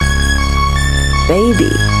baby.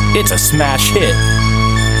 It's a smash hit.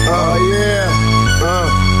 Yeah.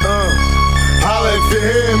 Holla if you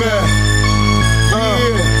hear me.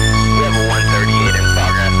 Level 138 in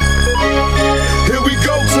progress. Here we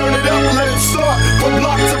go, turn it up, let it start. From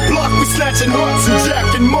block to block, we snatching hearts and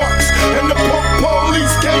jacking marks. And the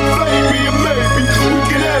police can't flame me, and maybe we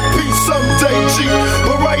can have peace someday, G.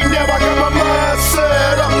 But right now I got my mind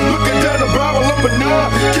set up, looking down the barrel of a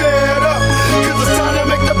nine. Get up, cause it's time to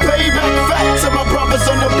make the payback fat. To my brothers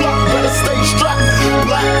on the block, better stay strapped.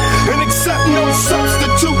 Black and accept no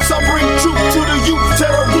substitutes. I bring truth to the youth,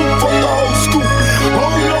 tear the roof off the whole scoop.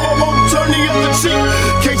 Oh no, I won't turn the other cheek.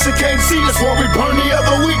 Case you can't see, that's why we burn the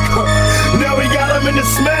other week. Now we got them in the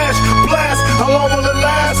smash blast. How long will it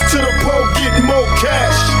last? Till the pro get more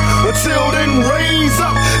cash. Until then, raise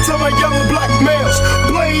up to my young black males,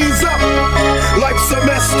 blaze up. Life's a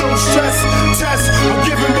mess, don't stress, test. I'm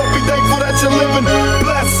giving, but be thankful that you're living,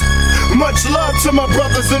 blessed. Much love to my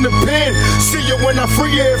brothers in the pen. See you when I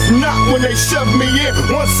free you, if not when they shove me in.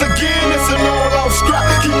 Once again, it's an all-out scrap.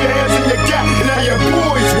 Keep your hands in your gap, now your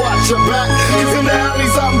boys watch your back. Cause in the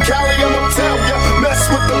alleys out in Cali, I'ma tell ya, mess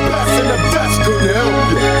with the best and the best could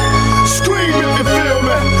help you. Scream if you feel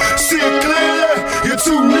me, see it clearly, you're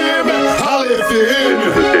too near me. Holla if you hear me.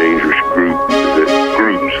 This is a dangerous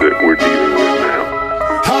groups that we're dealing with now.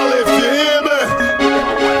 Holla if you hear me.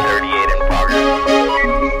 Level 138 in progress.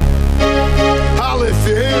 Holla if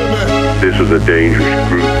you hear me. This is a dangerous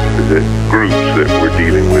groups that we're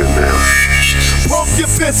dealing with now. Pump your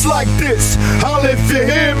fist like this, holla if you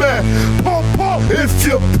hear me. Pump if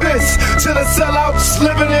you're pissed. To the sellouts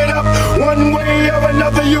living it up. One way or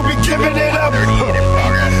another you'll be giving it up. 38 in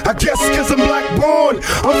progress. I guess cause I'm black born,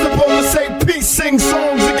 I'm supposed to say peace, sing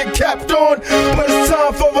songs and get capped on. But it's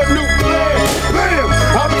time for a new plan. Bam!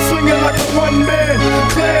 I'll be swinging like a one-man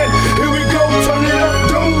clan. Here we go, turn it up,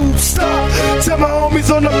 don't stop. Tell my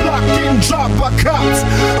homies on the block getting dropped by cops.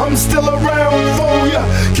 I'm still around for ya,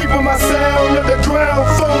 keeping my sound underground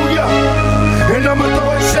for ya. And I'ma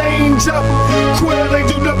throw a change up. Quit, they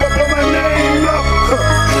do nothing but blow my name up.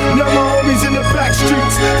 Now my homies in the back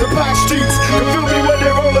streets can feel me when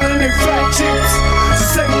they're rolling in their fat jeeps.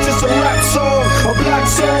 This ain't just a rap song, a black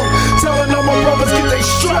song, telling all my brothers get they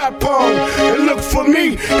strap on and look for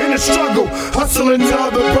me in the struggle, hustling to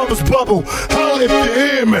other brothers' bubble. Holla if you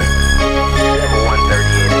hear me. Level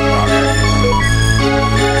 138 in progress.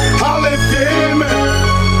 Holla if you hear me.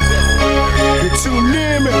 You're too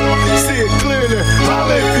near me, see it clearly.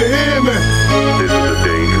 Holla if you hear me. This is a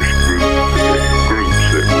dangerous groups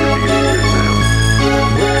that we're dealing with now.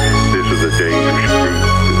 This is a dangerous groups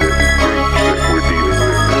that we're dealing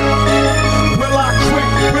with now. Will I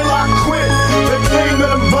quit? They claim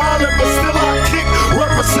that I'm violent, but still I kick.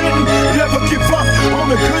 Representing, never give up on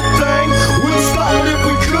the good thing. We'll stop it if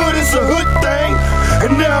we could, it's a hood thing.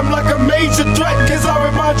 And now I'm like a major threat, cause I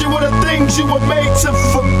remind you of the things you were made to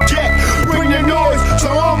forget. Bring your noise to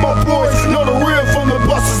all my boys, know the real from the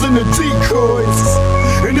buses and the decoys.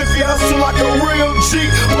 And if you hustle like a real G,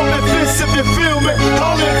 on that fist if you feel me,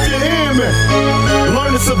 holla if you hear me.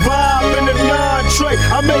 Learn to survive in the non-trait.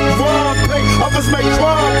 I make rhyme pay, others make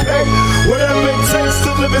crime pay. Whatever it takes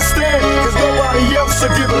to live and stand, cause nobody else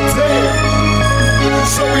will give a damn.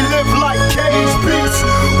 So we live like cage beasts,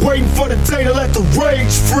 waiting for the day to let the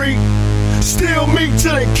rage free. Steal me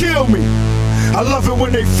till they kill me. I love it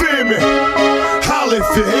when they fear me. Holla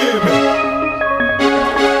if you hear me.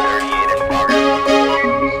 38 in progress.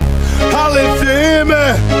 Holla if you hear me.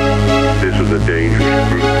 This is a dangerous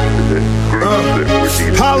groups that we're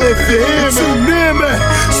dealing Holla with if you hear me. Too near me,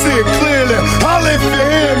 see it clearly. Holla if you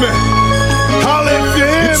hear me. Holla if you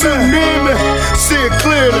hear me. Too near me, see it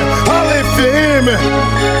clearly. Holla if you hear me.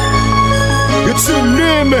 You're too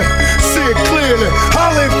near me, see it clearly.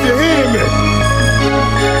 Holla if you hear me.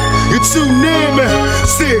 You're too near me,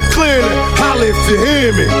 see it clearly. Holla if you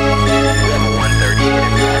hear me. Level 138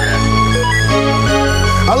 in progress.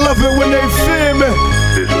 I love it when they fear me.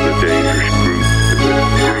 This is a dangerous groups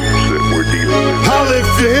that we're dealing with. Holla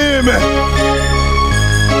if you hear me.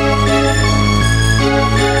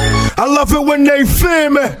 I love it when they fear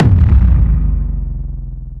me.